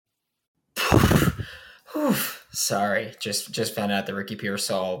Sorry, just found out that Ricky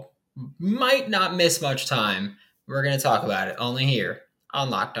Pearsall might not miss much time. We're going to talk about it only here on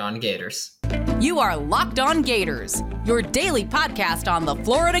Locked On Gators. You are Locked On Gators, your daily podcast on the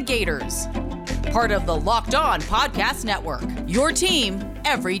Florida Gators. Part of the Locked On Podcast Network, your team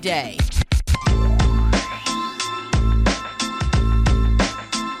every day.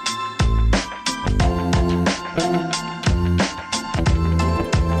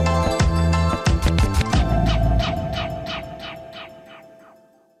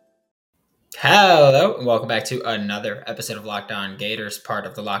 Hello, and welcome back to another episode of Locked On Gators, part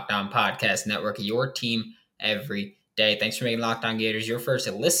of the Locked On Podcast Network, your team every day. Thanks for making Locked On Gators your first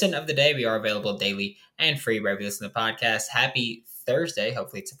listen of the day. We are available daily and free wherever you listen to the podcast. Happy Thursday.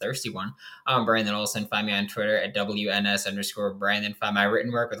 Hopefully it's a thirsty one. I'm Brandon Olson. Find me on Twitter at WNS_Brandon. Find my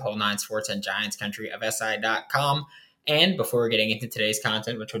written work with Whole Nine Sports and Giants Country of SI.com. And before we're getting into today's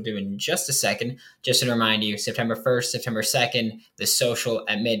content, which we'll do in just a second, just to remind you, September 1st, September 2nd, The Social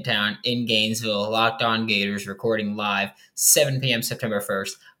at Midtown in Gainesville, Locked On Gators, recording live, 7 p.m. September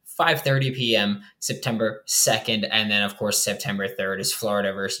 1st, 5:30 p.m. September 2nd, and then, of course, September 3rd is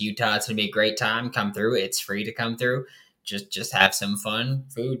Florida versus Utah. It's going to be a great time. Come through. It's free to come through. Just have some fun,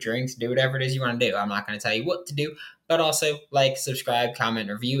 food, drinks, do whatever it is you want to do. I'm not going to tell you what to do, but also like, subscribe,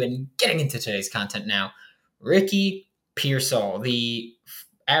 comment, review, and getting into today's content now. Ricky Pearsall, the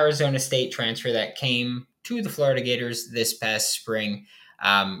Arizona State transfer that came to the Florida Gators this past spring,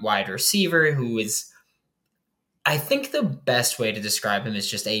 wide receiver who is, I think the best way to describe him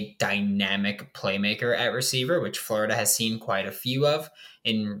is just a dynamic playmaker at receiver, which Florida has seen quite a few of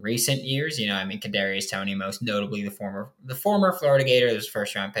in recent years. Kadarius Toney, most notably the former Florida Gator, was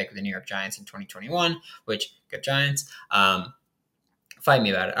first round pick with the New York Giants in 2021, which good Giants. Fight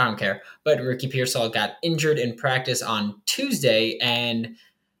me about it. I don't care. But Ricky Pearsall got injured in practice on Tuesday, and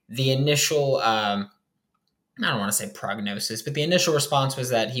the initial, I don't want to say prognosis, but the initial response was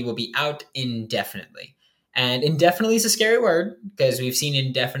that he will be out indefinitely. And indefinitely is a scary word because we've seen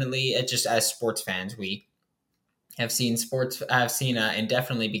indefinitely, just as sports fans, we have seen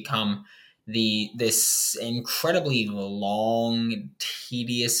indefinitely become this incredibly long,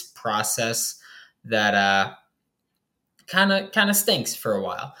 tedious process that kind of stinks for a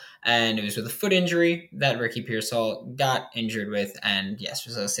while. And it was with a foot injury that Ricky Pearsall got injured with, and yes,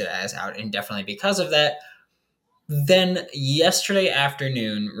 was listed as out indefinitely because of that. Then yesterday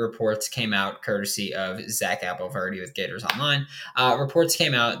afternoon, reports came out, courtesy of Zach Abolverdi with Gators Online. Reports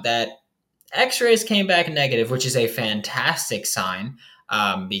came out that X-rays came back negative, which is a fantastic sign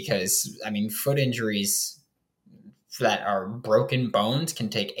because, foot injuries that are broken bones can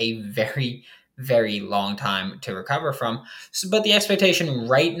take a very, very long time to recover from. But the expectation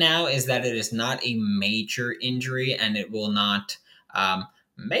right now is that it is not a major injury and it will not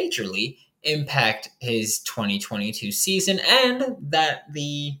majorly impact his 2022 season, and that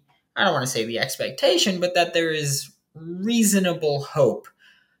I don't want to say the expectation, but that there is reasonable hope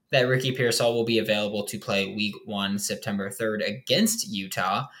that Ricky Pearsall will be available to play week 1, September 3rd against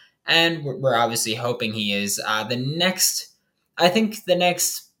Utah. And we're obviously hoping he is. The next,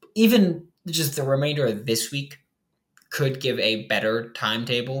 even just the remainder of this week could give a better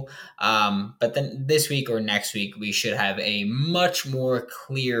timetable. But then this week or next week, we should have a much more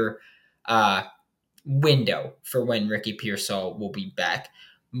clear window for when Ricky Pearsall will be back.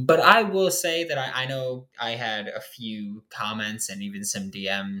 But I will say that I know I had a few comments and even some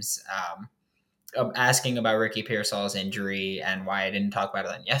DMs asking about Ricky Pearsall's injury and why I didn't talk about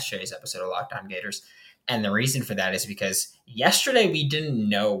it on yesterday's episode of Locked On Gators. And the reason for that is because yesterday we didn't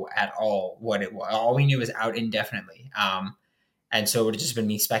know at all what it was. All we knew was out indefinitely. And so it would have just been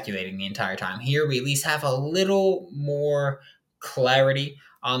me speculating the entire time. Here we at least have a little more clarity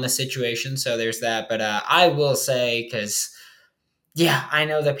on the situation. So there's that. But I will say, because, yeah, I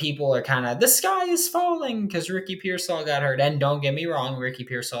know that people are kind of, the sky is falling because Ricky Pearsall got hurt. And don't get me wrong, Ricky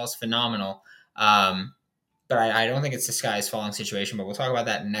Pearsall is phenomenal. But I don't think it's the sky is falling situation. But we'll talk about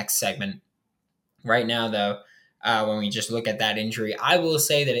that next segment. Right now, though, when we just look at that injury, I will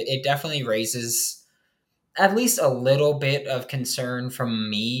say that it definitely raises at least a little bit of concern from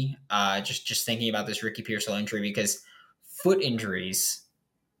me, just thinking about this Ricky Pearsall injury, because foot injuries,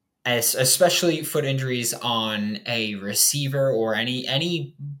 especially foot injuries on a receiver or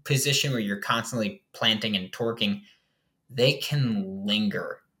any position where you're constantly planting and torquing, they can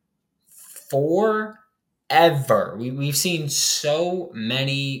linger forever. We've seen so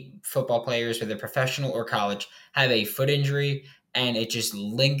many football players, whether professional or college, have a foot injury, and it just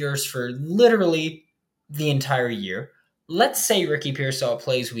lingers for literally the entire year. Let's say Ricky Pearsall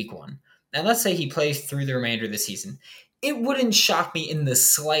plays week 1, and let's say he plays through the remainder of the season. it wouldn't shock me in the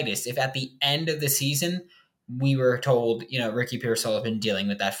slightest if at the end of the season we were told, Ricky Pearsall has been dealing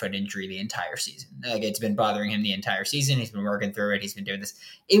with that foot injury the entire season. Like, it's been bothering him the entire season. He's been working through it. He's been doing this.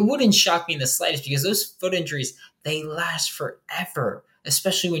 It wouldn't shock me in the slightest because those foot injuries, they last forever,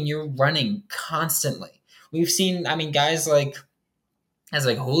 especially when you're running constantly. We've seen, guys like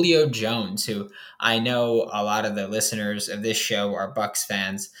Julio Jones, who I know a lot of the listeners of this show are Bucs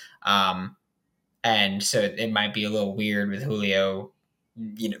fans. And so it might be a little weird with Julio,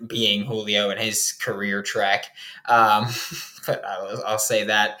 being Julio and his career track. But I'll say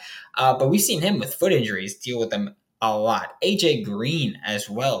that. But we've seen him with foot injuries deal with them a lot. AJ Green as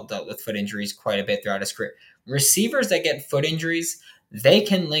well dealt with foot injuries quite a bit throughout his career. Receivers that get foot injuries, they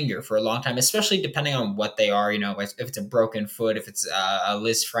can linger for a long time, especially depending on what they are. If it's a broken foot, if it's a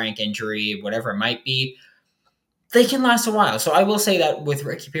Liz Frank injury, whatever it might be, they can last a while. So I will say that with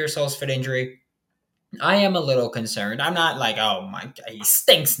Ricky Pearsall's foot injury, I am a little concerned. I'm not like, oh my God, he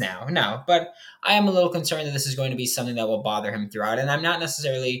stinks now. No, but I am a little concerned that this is going to be something that will bother him throughout. And I'm not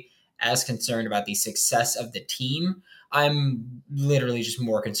necessarily as concerned about the success of the team. I'm literally just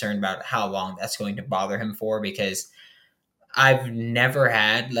more concerned about how long that's going to bother him for, because I've never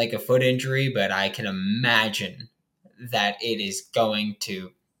had like a foot injury, but I can imagine that it is going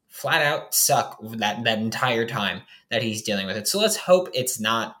to flat out suck that entire time that he's dealing with it. So let's hope it's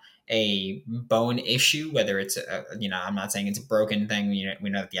not a bone issue, whether it's I'm not saying it's a broken thing. We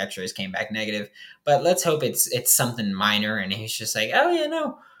know that the X-rays came back negative, but let's hope it's something minor and he's just like, oh yeah,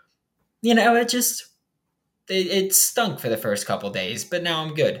 no, it stunk for the first couple days, but now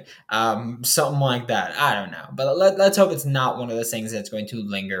I'm good. Something like that. I don't know, but let's hope it's not one of those things that's going to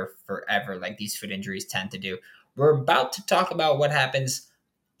linger forever, like these foot injuries tend to do. We're about to talk about what happens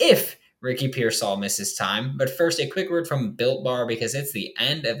if Ricky Pearsall misses time. But first, a quick word from Built Bar, because it's the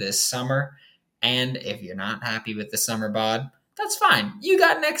end of this summer. And if you're not happy with the summer bod, that's fine. You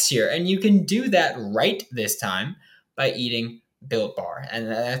got next year, and you can do that right this time by eating Built Bar. And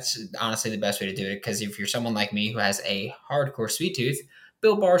that's honestly the best way to do it, because if you're someone like me who has a hardcore sweet tooth,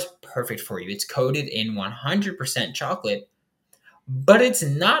 Built Bar is perfect for you. It's coated in 100% chocolate, but it's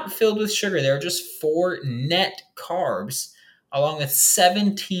not filled with sugar. There are just 4 net carbs, along with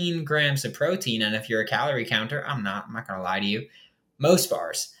 17 grams of protein. And if you're a calorie counter, I'm not going to lie to you, most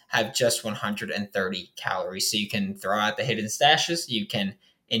bars have just 130 calories. So you can throw out the hidden stashes. You can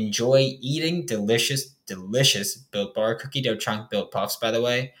enjoy eating delicious Built Bar. Cookie dough chunk Built Puffs, by the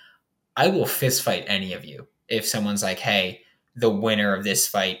way. I will fist fight any of you if someone's like, hey, the winner of this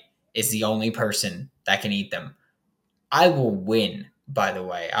fight is the only person that can eat them. I will win, by the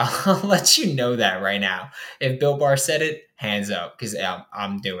way. I'll let you know that right now. If Built Bar said it, hands up, because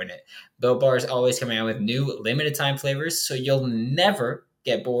I'm doing it. Built Bar is always coming out with new limited time flavors, so you'll never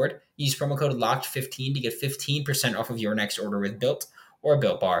get bored. Use promo code LOCKED15 to get 15% off of your next order with Built or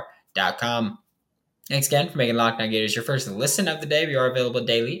BuiltBar.com. Thanks again for making Locked On Gators your first listen of the day. We are available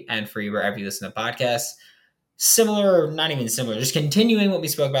daily and free wherever you listen to podcasts. Similar, or not even similar, just continuing what we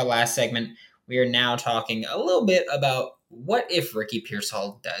spoke about last segment, we are now talking a little bit about what if Ricky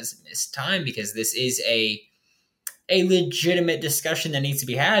Pearsall does miss time, because this is a legitimate discussion that needs to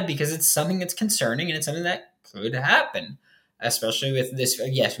be had, because it's something that's concerning and it's something that could happen, especially with this.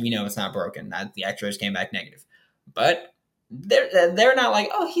 Yes, we know it's not broken. That the X-rays came back negative, but they're not like,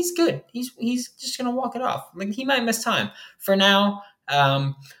 oh, he's good. He's just gonna walk it off. Like, he might miss time for now.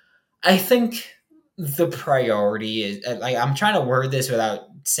 I think the priority is, like, I'm trying to word this without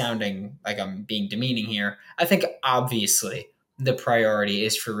sounding like I'm being demeaning here. I think obviously the priority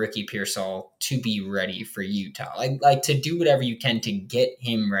is for Ricky Pearsall to be ready for Utah. Like to do whatever you can to get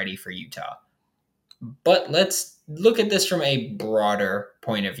him ready for Utah. But let's look at this from a broader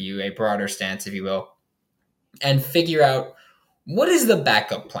point of view, a broader stance, if you will, and figure out what is the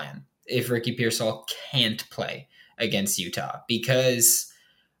backup plan if Ricky Pearsall can't play against Utah. Because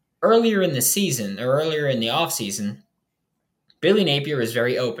earlier in the season, or earlier in the offseason, Billy Napier was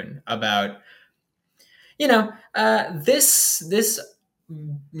very open about, this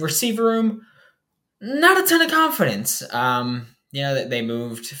receiver room, not a ton of confidence. That they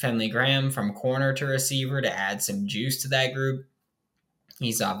moved Finley Graham from corner to receiver to add some juice to that group.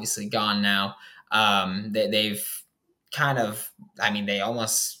 He's obviously gone now. They've kind of, they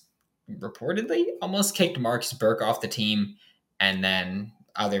reportedly almost kicked Marcus Burke off the team, and then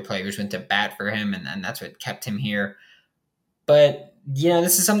other players went to bat for him, and that's what kept him here. But,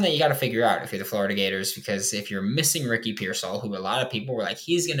 this is something that you got to figure out if you're the Florida Gators, because if you're missing Ricky Pearsall, who a lot of people were like,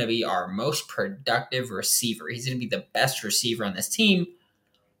 he's going to be our most productive receiver, he's going to be the best receiver on this team,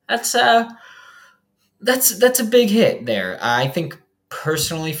 that's a big hit there. I think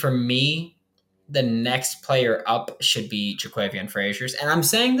personally for me, the next player up should be Jaquavion Fraziers. And I'm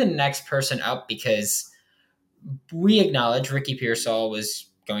saying the next person up because we acknowledge Ricky Pearsall was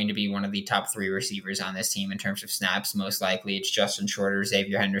going to be one of the top 3 receivers on this team in terms of snaps. Most likely it's Justin Shorter,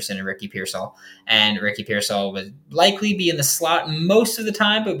 Xavier Henderson, and Ricky Pearsall. And Ricky Pearsall would likely be in the slot most of the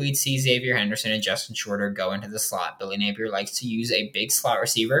time, but we'd see Xavier Henderson and Justin Shorter go into the slot. Billy Napier likes to use a big slot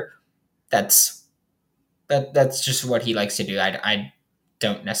receiver. That's just what he likes to do. I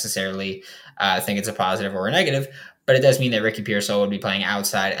don't necessarily think it's a positive or a negative, but it does mean that Ricky Pearsall would be playing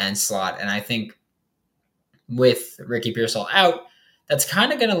outside and slot. And I think with Ricky Pearsall out, that's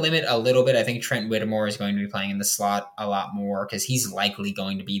kind of going to limit a little bit. I think Trent Whittemore is going to be playing in the slot a lot more because he's likely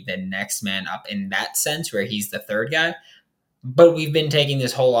going to be the next man up in that sense where he's the third guy. But we've been taking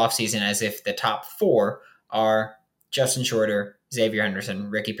this whole offseason as if the top 4 are Justin Shorter, Xavier Henderson,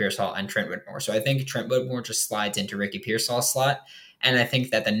 Ricky Pearsall, and Trent Whittemore. So I think Trent Whittemore just slides into Ricky Pearsall's slot. And I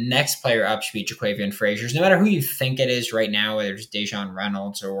think that the next player up should be Jaquavion Fraziers. No matter who you think it is right now, whether it's Dejon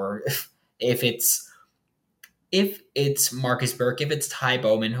Reynolds or if it's Marcus Burke, if it's Ty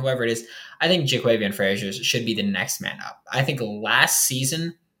Bowman, whoever it is, I think Jaquavion Fraziers should be the next man up. I think last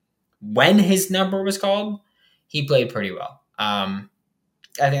season, when his number was called, he played pretty well. I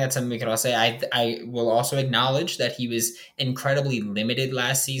think that's something we could all say. I will also acknowledge that he was incredibly limited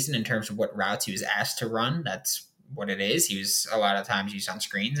last season in terms of what routes he was asked to run. That's what it is. He was a lot of times used on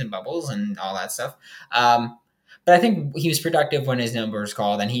screens and bubbles and all that stuff. But I think he was productive when his number was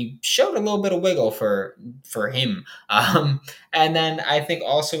called, and he showed a little bit of wiggle for him. And then I think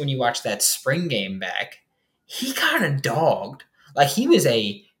also when you watch that spring game back, he kind of dogged. Like, he was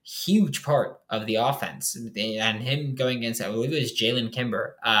a huge part of the offense. And him going against, I believe it was Jalen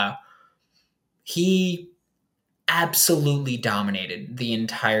Kimber, he absolutely dominated the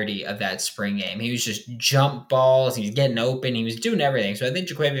entirety of that spring game. He was just jump balls. He was getting open. He was doing everything. So I think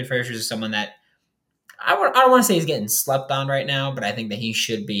Jaquavion Fraziers is someone that I don't want to say he's getting slept on right now, but I think that he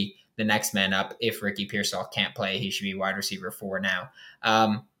should be the next man up. If Ricky Pearsall can't play, he should be wide receiver 4 now.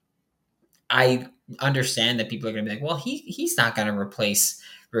 I understand that people are going to be like, well, he's not going to replace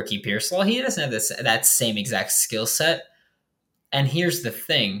Ricky Pearsall. He doesn't have that same exact skill set. And here's the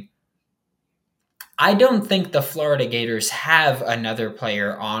thing. I don't think the Florida Gators have another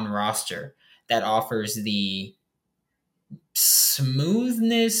player on roster that offers the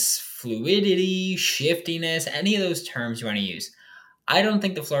smoothness, fluidity, shiftiness, any of those terms you want to use. I don't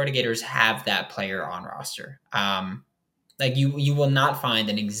think the Florida Gators have that player on roster. Like you will not find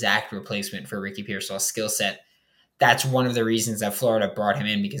an exact replacement for Ricky Pearsall's skill set. That's one of the reasons that Florida brought him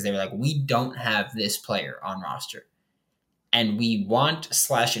in, because they were like, we don't have this player on roster. And we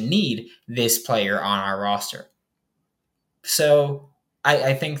want/need this player on our roster. So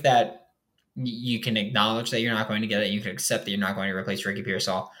I think that you can acknowledge that you're not going to get it. You can accept that you're not going to replace Ricky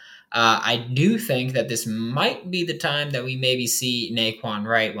Pearsall. I do think that this might be the time that we maybe see Naquan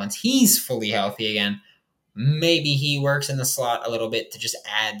Wright once he's fully healthy again. Maybe he works in the slot a little bit to just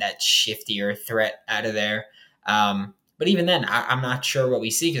add that shiftier threat out of there. But even then, I'm not sure what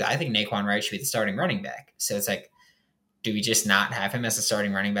we see, because I think Naquan Wright should be the starting running back. So it's like, do we just not have him as a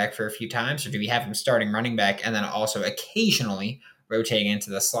starting running back for a few times? Or do we have him starting running back and then also occasionally rotating into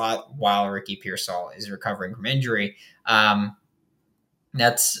the slot while Ricky Pearsall is recovering from injury?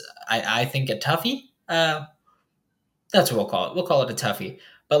 That's, I think, a toughie. That's what we'll call it. We'll call it a toughie.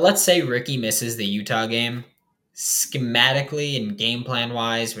 But let's say Ricky misses the Utah game. Schematically and game plan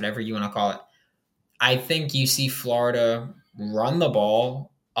wise, whatever you want to call it, I think you see Florida run the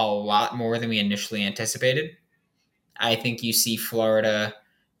ball a lot more than we initially anticipated. I think you see Florida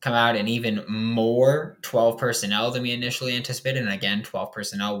come out in even more 12 personnel than we initially anticipated. And again, 12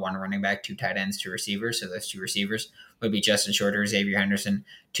 personnel, 1 running back, 2 tight ends, 2 receivers. So those 2 receivers would be Justin Shorter, Xavier Henderson.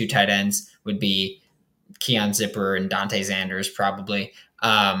 2 tight ends would be Keon Zipper and Dante Zanders, probably.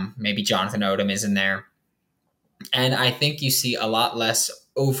 Maybe Jonathan Odom is in there. And I think you see a lot less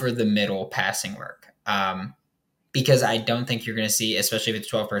over-the-middle passing work. Because I don't think you're going to see, especially if it's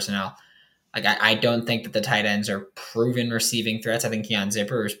 12 personnel, like I don't think that the tight ends are proven receiving threats. I think Keon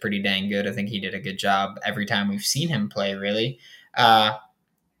Zipper is pretty dang good. I think he did a good job every time we've seen him play, really.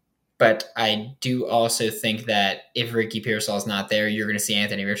 But I do also think that if Ricky Pearsall is not there, you're going to see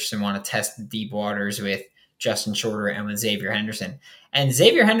Anthony Richardson want to test the deep waters with Justin Shorter and with Xavier Henderson. And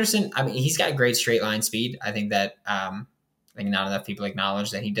Xavier Henderson, I mean, he's got great straight line speed. I think that I think not enough people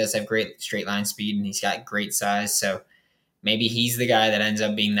acknowledge that he does have great straight line speed, and he's got great size. So maybe he's the guy that ends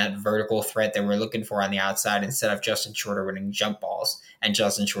up being that vertical threat that we're looking for on the outside, instead of Justin Shorter winning jump balls. And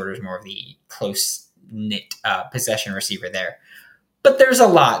Justin Shorter is more of the close-knit possession receiver there. But there's a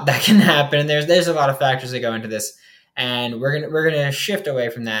lot that can happen, and there's a lot of factors that go into this. And we're gonna shift away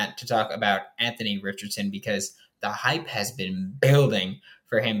from that to talk about Anthony Richardson because the hype has been building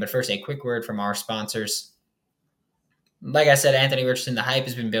for him. But first, a quick word from our sponsors. Like I said, Anthony Richardson, the hype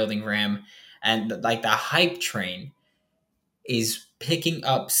has been building for him, and like the hype train is picking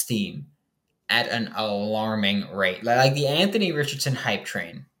up steam at an alarming rate. Like the Anthony Richardson hype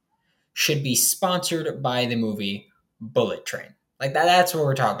train should be sponsored by the movie Bullet Train. Like that's what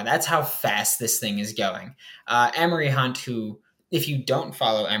we're talking about. That's how fast this thing is going. Emory Hunt, who, if you don't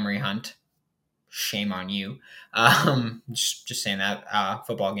follow Emory Hunt, shame on you. Just saying that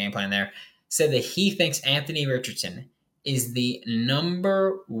football game plan there, said that he thinks Anthony Richardson is the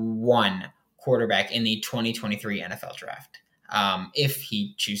number one quarterback in the 2023 NFL draft. If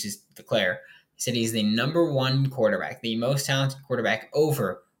he chooses to declare, he said he's the number one quarterback, the most talented quarterback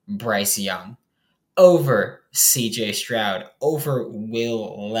over Bryce Young, over CJ Stroud, over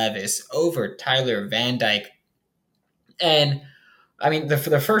Will Levis, over Tyler Van Dyke. And I mean, the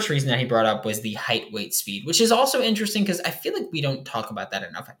first reason that he brought up was the height, weight, speed, which is also interesting because I feel like we don't talk about that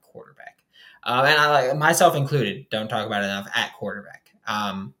enough at quarterback. And I, myself included, don't talk about it enough at quarterback.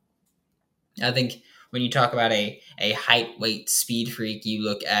 I think when you talk about a height, weight, speed freak, you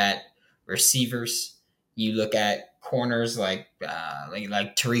look at receivers, you look at corners like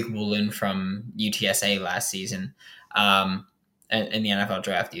Tariq Woolen from UTSA last season. In the NFL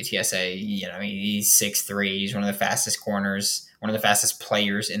draft, UTSA, he's 6'3", he's one of the fastest corners, one of the fastest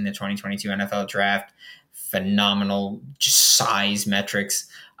players in the 2022 NFL draft. Phenomenal just size metrics.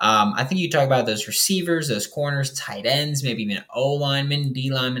 I think you talk about those receivers, those corners, tight ends, maybe even O lineman,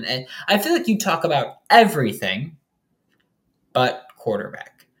 D lineman. And I feel like you talk about everything but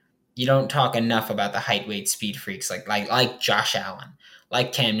quarterback. You don't talk enough about the height, weight, speed freaks like Josh Allen,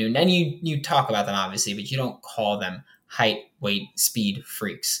 like Cam Newton. And you talk about them obviously, but you don't call them height, weight, speed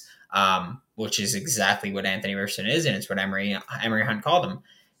freaks, which is exactly what Anthony Richardson is, and it's what Emory Hunt called him.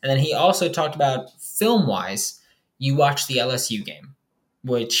 And then he also talked about film-wise, you watch the LSU game,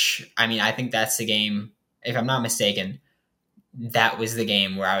 which, I mean, I think that's the game, if I'm not mistaken, that was the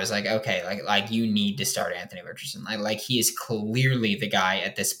game where I was like, okay, like you need to start Anthony Richardson. Like he is clearly the guy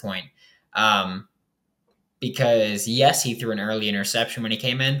at this point. Because yes, he threw an early interception when he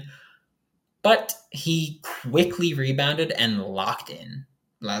came in, but he quickly rebounded and locked in.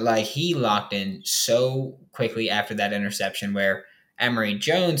 Like he locked in so quickly after that interception where Emory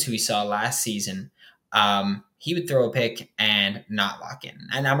Jones, who we saw last season, he would throw a pick and not lock in.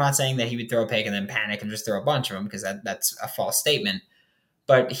 And I'm not saying that he would throw a pick and then panic and just throw a bunch of them because that's a false statement.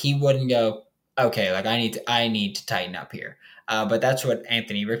 But he wouldn't go, okay, like I need to tighten up here. But that's what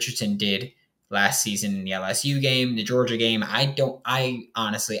Anthony Richardson did last season in the LSU game, the Georgia game. I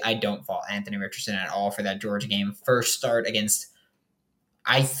honestly don't fault Anthony Richardson at all for that Georgia game. First start against,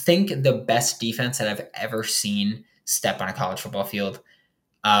 I think, the best defense that I've ever seen step on a college football field.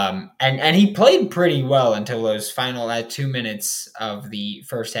 And he played pretty well until those final 2 minutes of the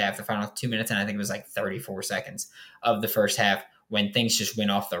first half, the final 2 minutes, and I think it was like 34 seconds of the first half when things just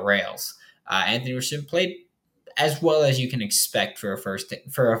went off the rails. Anthony Richardson played as well as you can expect for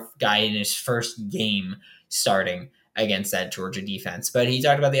a guy in his first game starting against that Georgia defense. But he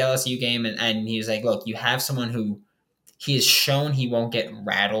talked about the LSU game, and he was like, look, you have someone who he has shown he won't get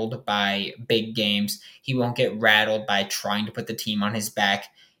rattled by big games. He won't get rattled by trying to put the team on his back.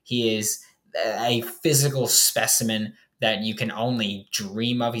 He is a physical specimen that you can only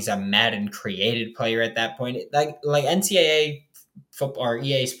dream of. He's a Madden created player at that point. Like NCAA football or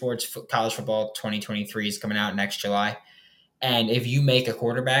EA Sports College Football 2023 is coming out next July. And if you make a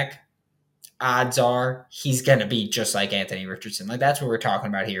quarterback, odds are he's going to be just like Anthony Richardson. Like that's what we're talking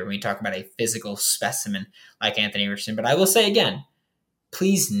about here when we talk about a physical specimen like Anthony Richardson. But I will say again,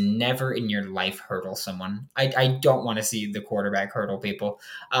 please never in your life hurdle someone. I don't want to see the quarterback hurdle people.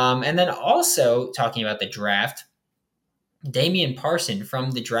 And then also talking about the draft, Damian Parson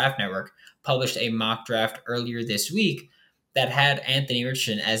from the Draft Network published a mock draft earlier this week that had Anthony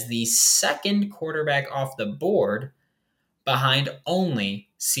Richardson as the second quarterback off the board behind only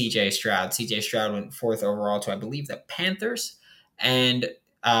CJ Stroud. CJ Stroud went 4th overall to, I believe, the Panthers, and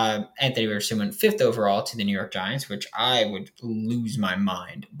Anthony Richardson went 5th overall to the New York Giants, which I would lose my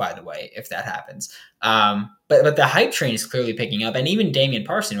mind, by the way, if that happens. But the hype train is clearly picking up, and even Damian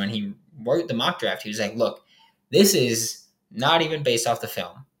Parson, when he wrote the mock draft, he was like, look, this is not even based off the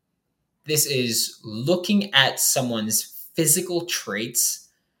film. This is looking at someone's physical traits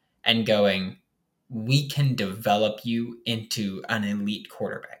and going, we can develop you into an elite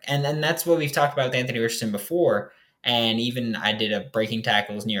quarterback. And then that's what we've talked about with Anthony Richardson before. And even I did a Breaking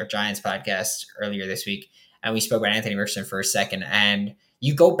Tackles New York Giants podcast earlier this week, and we spoke about Anthony Richardson for a second. And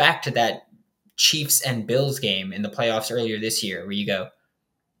you go back to that Chiefs and Bills game in the playoffs earlier this year where you go,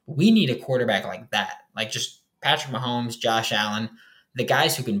 we need a quarterback like that. Like just Patrick Mahomes, Josh Allen, the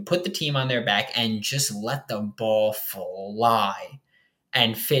guys who can put the team on their back and just let the ball fly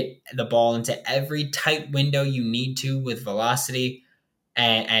and fit the ball into every tight window you need to with velocity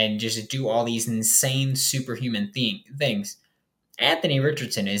and just do all these insane superhuman things. Anthony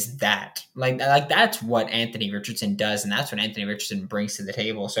Richardson is that. Like that's what Anthony Richardson does, and that's what Anthony Richardson brings to the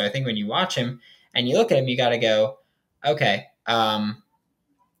table. So I think when you watch him and you look at him, you got to go, okay,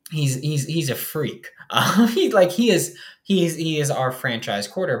 he's a freak. He is our franchise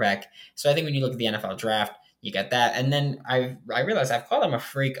quarterback. So I think when you look at the NFL draft, you get that. And then I realized I've called him a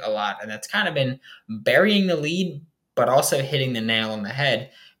freak a lot, and that's kind of been burying the lead, but also hitting the nail on the head.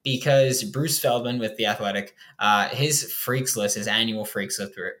 Because Bruce Feldman with The Athletic, his freaks list, his annual freaks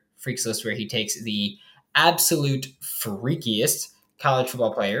list where he takes the absolute freakiest college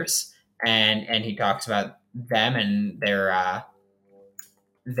football players and he talks about them and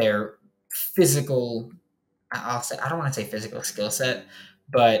their physical, I don't want to say physical skill set,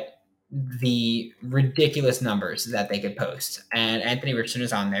 but the ridiculous numbers that they could post. And Anthony Richardson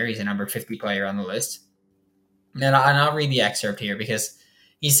is on there. He's a number 50 player on the list. And I'll read the excerpt here because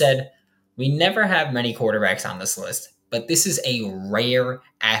he said, "We never have many quarterbacks on this list, but this is a rare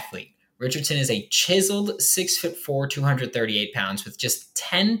athlete. Richardson is a chiseled 6'4", 238 pounds with just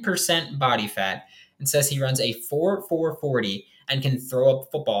 10% body fat and says he runs a 4.4 40 and can throw a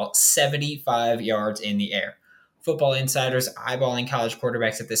football 75 yards in the air. Football Insider's eyeballing college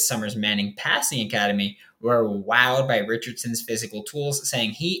quarterbacks at this summer's Manning Passing Academy were wowed by Richardson's physical tools,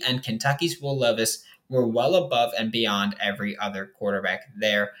 saying he and Kentucky's Will Levis were well above and beyond every other quarterback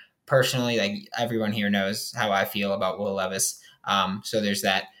there. Personally, like everyone here knows how I feel about Will Levis. So there's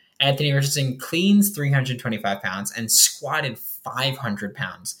that. Anthony Richardson cleans 325 pounds and squatted 500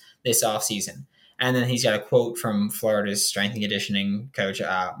 pounds this offseason. And then he's got a quote from Florida's strength and conditioning coach,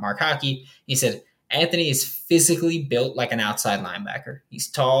 Mark Hockey. He said, "Anthony is physically built like an outside linebacker. He's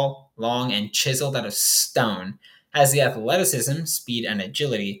tall, long, and chiseled out of stone. Has the athleticism, speed, and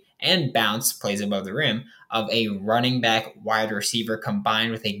agility, and bounce, plays above the rim, of a running back wide receiver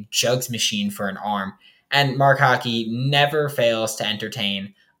combined with a jugs machine for an arm." And Mark Hockey never fails to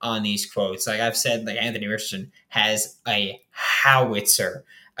entertain on these quotes. Like I've said, like Anthony Richardson has a howitzer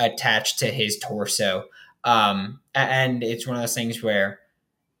attached to his torso. And it's one of those things where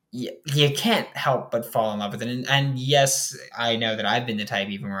you can't help but fall in love with it. And yes, I know that I've been the type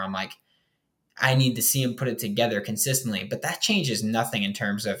even where I'm like, I need to see him put it together consistently, but that changes nothing in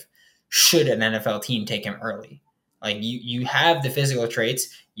terms of should an NFL team take him early. Like you have the physical traits,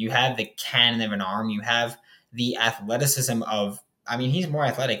 you have the cannon of an arm, you have the athleticism of, I mean, he's more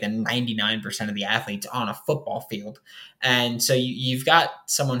athletic than 99% of the athletes on a football field. And so you've got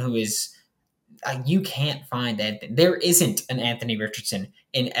someone who is, you can't find Anthony. There isn't an Anthony Richardson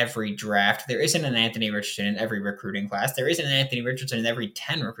in every draft. There isn't an Anthony Richardson in every recruiting class. There isn't an Anthony Richardson in every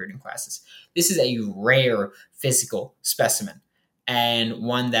 10 recruiting classes. This is a rare physical specimen and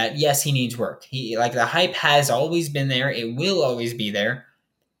one that, yes, he needs work. The hype has always been there. It will always be there,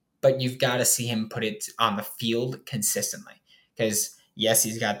 but you've got to see him put it on the field consistently because, yes,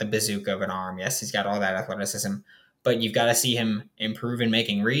 he's got the bazooka of an arm. Yes, he's got all that athleticism, but you've got to see him improve in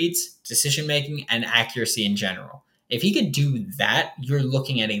making reads, decision-making, and accuracy in general. If he could do that, you're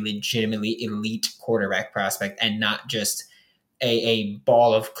looking at a legitimately elite quarterback prospect and not just a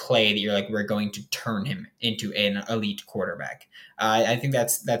ball of clay that you're like, we're going to turn him into an elite quarterback. I think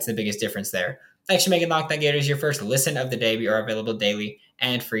that's the biggest difference there. Thanks for making Locked On Gators your first listen of the day. We are available daily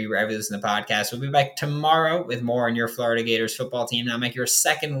and free wherever you listen to the podcast. We'll be back tomorrow with more on your Florida Gators football team. Now make your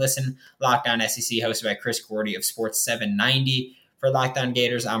second listen Locked On SEC, hosted by Chris Gordy of Sports 790. For Locked On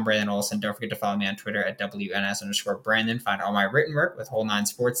Gators, I'm Brandon Olson. Don't forget to follow me on Twitter at WNS_Brandon. Find all my written work with Whole Nine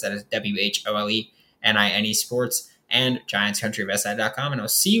Sports. That is WHOLENINE Sports and GiantsCountryofSI.com. And I'll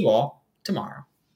see you all tomorrow.